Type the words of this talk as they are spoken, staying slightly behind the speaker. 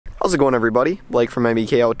How's it going, everybody? Blake from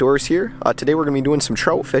MBK Outdoors here. Today we're going to be doing some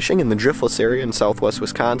trout fishing in the Driftless area in southwest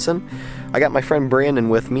Wisconsin. I got my friend Brandon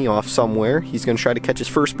with me off somewhere. He's going to try to catch his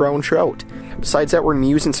first brown trout. Besides that, we're going to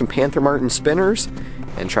be using some Panther Martin spinners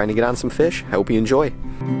and trying to get on some fish. I hope you enjoy.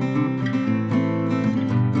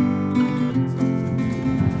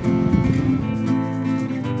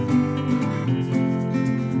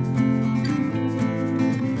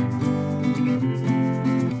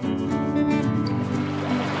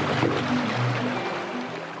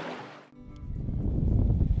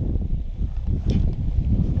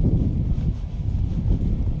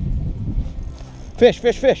 Fish,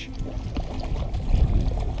 fish, fish.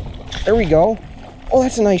 There we go. Oh,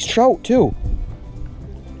 that's a nice trout too.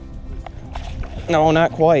 No,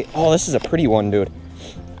 not quite. Oh, this is a pretty one, dude.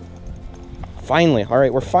 Finally. All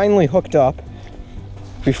right, we're finally hooked up.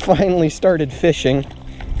 We finally started fishing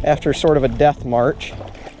after sort of a death march.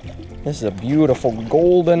 This is a beautiful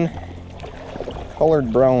golden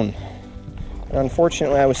colored brown. And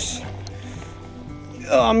unfortunately,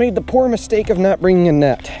 I made the poor mistake of not bringing a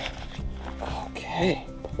net. Okay,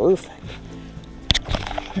 perfect.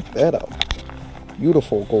 Check that out.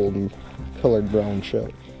 Beautiful golden colored brown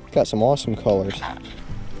trout. Got some awesome colors.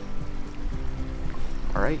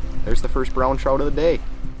 Alright, there's the first brown trout of the day.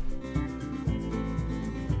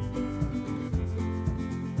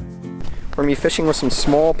 We're going to be fishing with some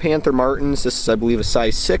small Panther Martins. This is, I believe, a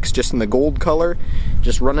size 6, just in the gold color.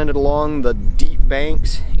 Just running it along the deep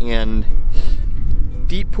banks and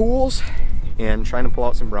deep pools and trying to pull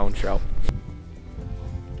out some brown trout.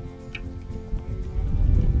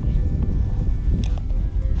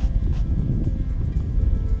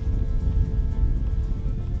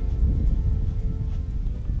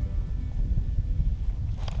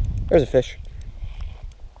 There's a fish.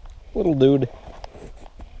 Little dude.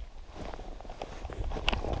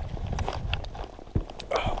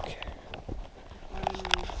 Okay.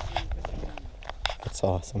 That's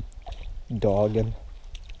awesome. Dogging.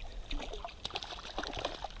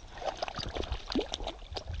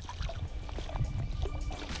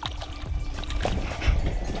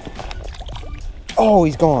 Oh,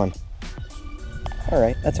 he's gone. All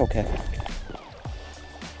right, that's okay.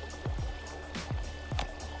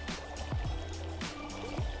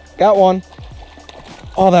 Got one.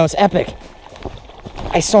 Oh, that was epic.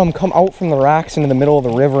 I saw him come out from the rocks into the middle of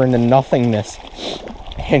the river into nothingness.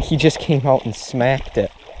 And he just came out and smacked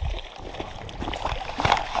it.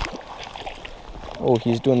 Oh,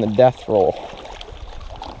 he's doing the death roll.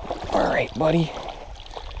 All right, buddy.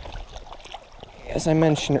 As I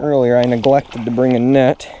mentioned earlier, I neglected to bring a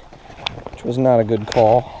net, which was not a good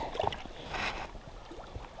call.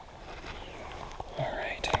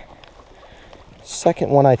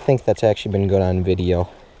 Second one, I think that's actually been good on video.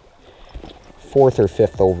 4th or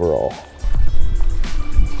 5th overall.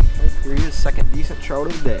 Right, here he is, second decent trout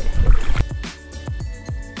of the day.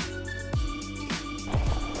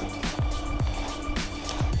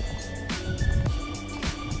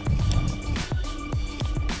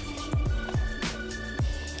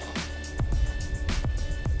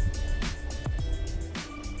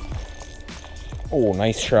 Oh,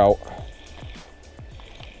 nice trout.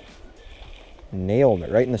 Nailed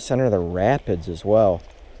it right in the center of the rapids as well.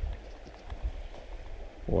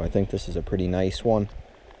 Oh, I think this is a pretty nice one.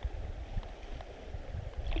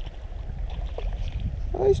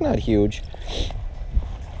 Oh, he's not huge.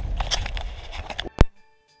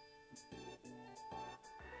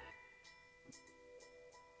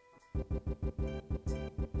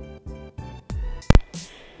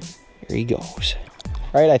 There he goes.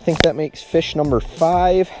 All right, I think that makes fish number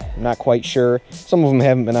 5. I'm not quite sure. Some of them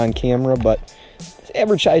haven't been on camera, but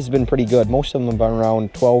average size has been pretty good. Most of them have been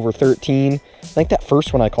around 12 or 13. I think that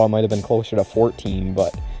first one I caught might have been closer to 14,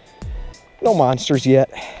 but no monsters yet.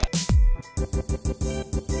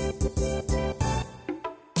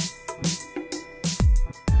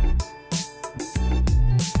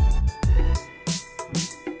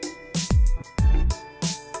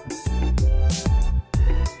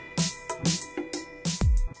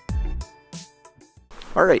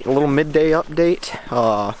 Alright, a little midday update.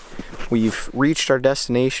 We've reached our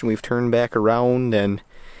destination, we've turned back around, and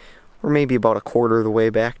we're maybe about a quarter of the way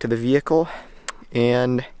back to the vehicle.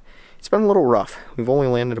 And it's been a little rough. We've only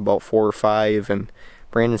landed about 4 or 5, and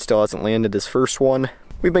Brandon still hasn't landed his first one.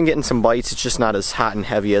 We've been getting some bites, it's just not as hot and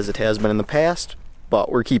heavy as it has been in the past,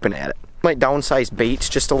 but we're keeping at it. Might downsize baits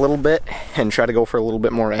just a little bit and try to go for a little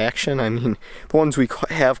bit more action. I mean, the ones we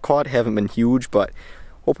have caught haven't been huge, but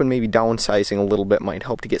hoping maybe downsizing a little bit might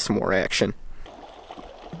help to get some more action.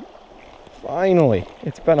 Finally,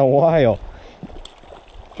 it's been a while.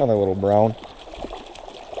 Another little brown.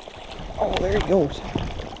 Oh, there he goes.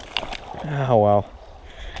 Oh well.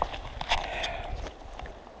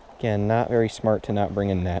 Again, not very smart to not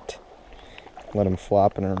bring a net. Let them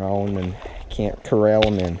flopping around and can't corral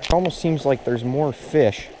them in. It almost seems like there's more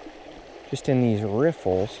fish just in these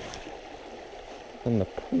riffles than the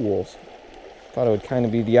pools. Thought it would kind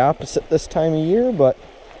of be the opposite this time of year, but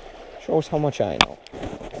shows how much I know.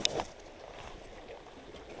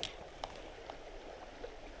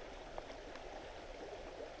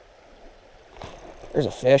 There's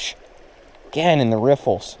a fish. Again in the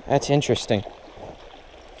riffles. That's interesting.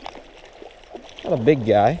 Not a big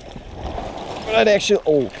guy. But I'd actually...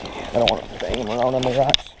 Oh, okay. I don't want to bang him around on the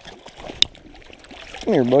rocks.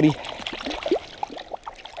 Come here, buddy.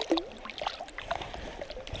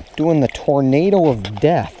 Doing the tornado of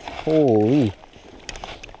death. Holy.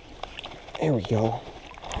 There we go.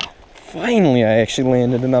 Finally, I actually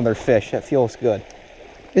landed another fish. That feels good.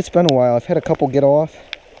 It's been a while. I've had a couple get off.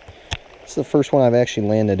 This is the first one I've actually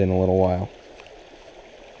landed in a little while.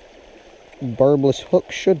 Barbless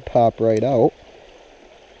hook should pop right out.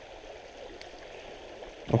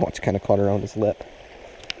 Oh, it's kind of caught around his lip.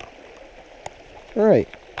 Alright.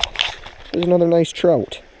 There's another nice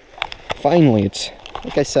trout. Finally, it's,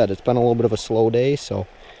 like I said, it's been a little bit of a slow day, so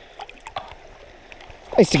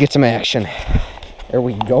nice to get some action. There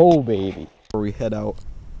we go, baby. Before we head out,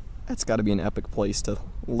 that's got to be an epic place to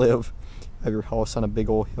live. Have your house on a big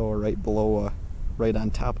old hill right below, right on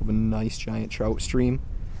top of a nice giant trout stream.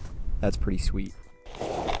 That's pretty sweet.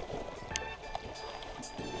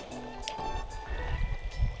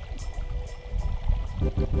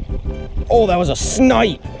 Oh, that was a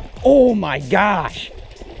snipe! Oh my gosh!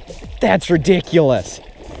 That's ridiculous!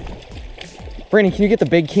 Brandon, can you get the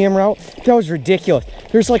big camera out? That was ridiculous.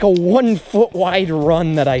 There's like a 1 foot wide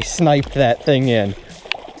run that I sniped that thing in.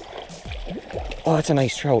 Oh, that's a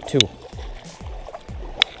nice trout too.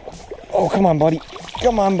 Oh, come on, buddy.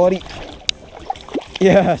 Come on, buddy.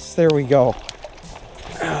 Yes, there we go.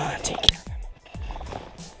 Take care of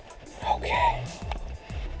him. Okay.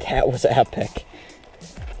 That was epic.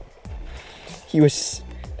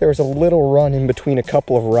 There was a little run in between a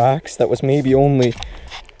couple of rocks that was maybe only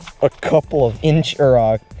a couple of inch,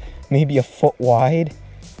 or maybe a foot wide.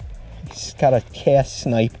 He's got a cast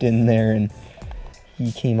sniped in there and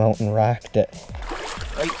he came out and rocked it.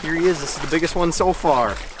 Right, here he is. This is the biggest one so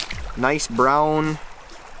far. Nice brown,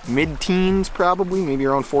 mid-teens probably, maybe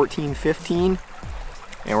around 14, 15.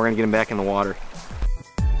 And we're gonna get him back in the water.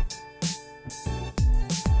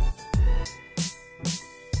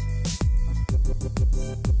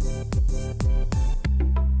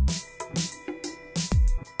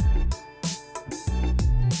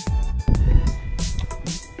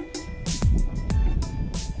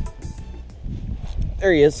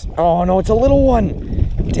 There he is. Oh no, it's a little one.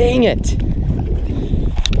 Dang it.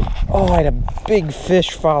 Oh, I had a big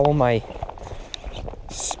fish follow my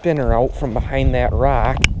spinner out from behind that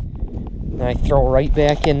rock. And I throw right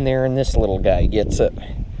back in there and this little guy gets it.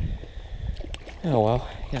 Oh well,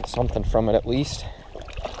 got something from it at least.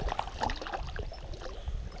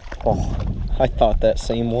 Oh, I thought that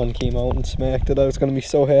same one came out and smacked it. I was going to be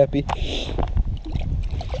so happy.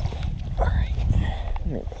 Alright. Come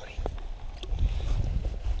here, buddy.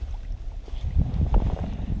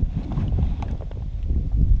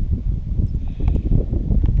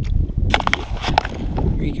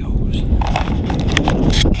 Here he goes.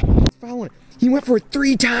 Following it. He went for it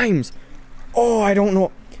 3 times. Oh, I don't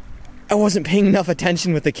know. I wasn't paying enough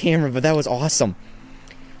attention with the camera, but that was awesome.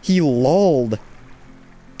 He lulled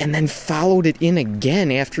and then followed it in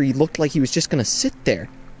again after he looked like he was just gonna sit there.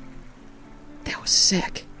 That was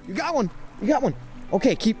sick. You got one. You got one.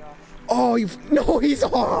 Okay, keep. Oh, no, he's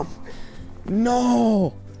off.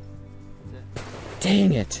 No.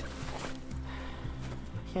 Dang it.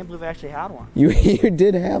 Can't believe I actually had one. You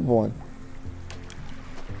did have one.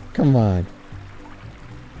 Come on.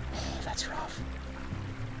 Oh, that's rough.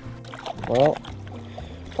 Well,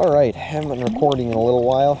 alright, haven't been recording in a little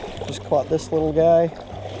while. Just caught this little guy.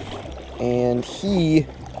 And he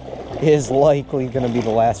is likely going to be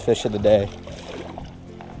the last fish of the day.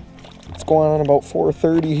 It's going on about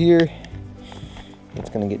 4:30 here. It's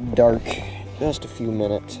going to get dark in just a few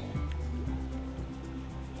minutes.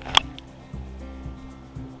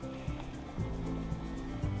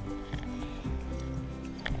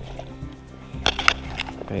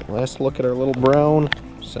 Alright, last look at our little brown.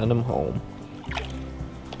 Send him home.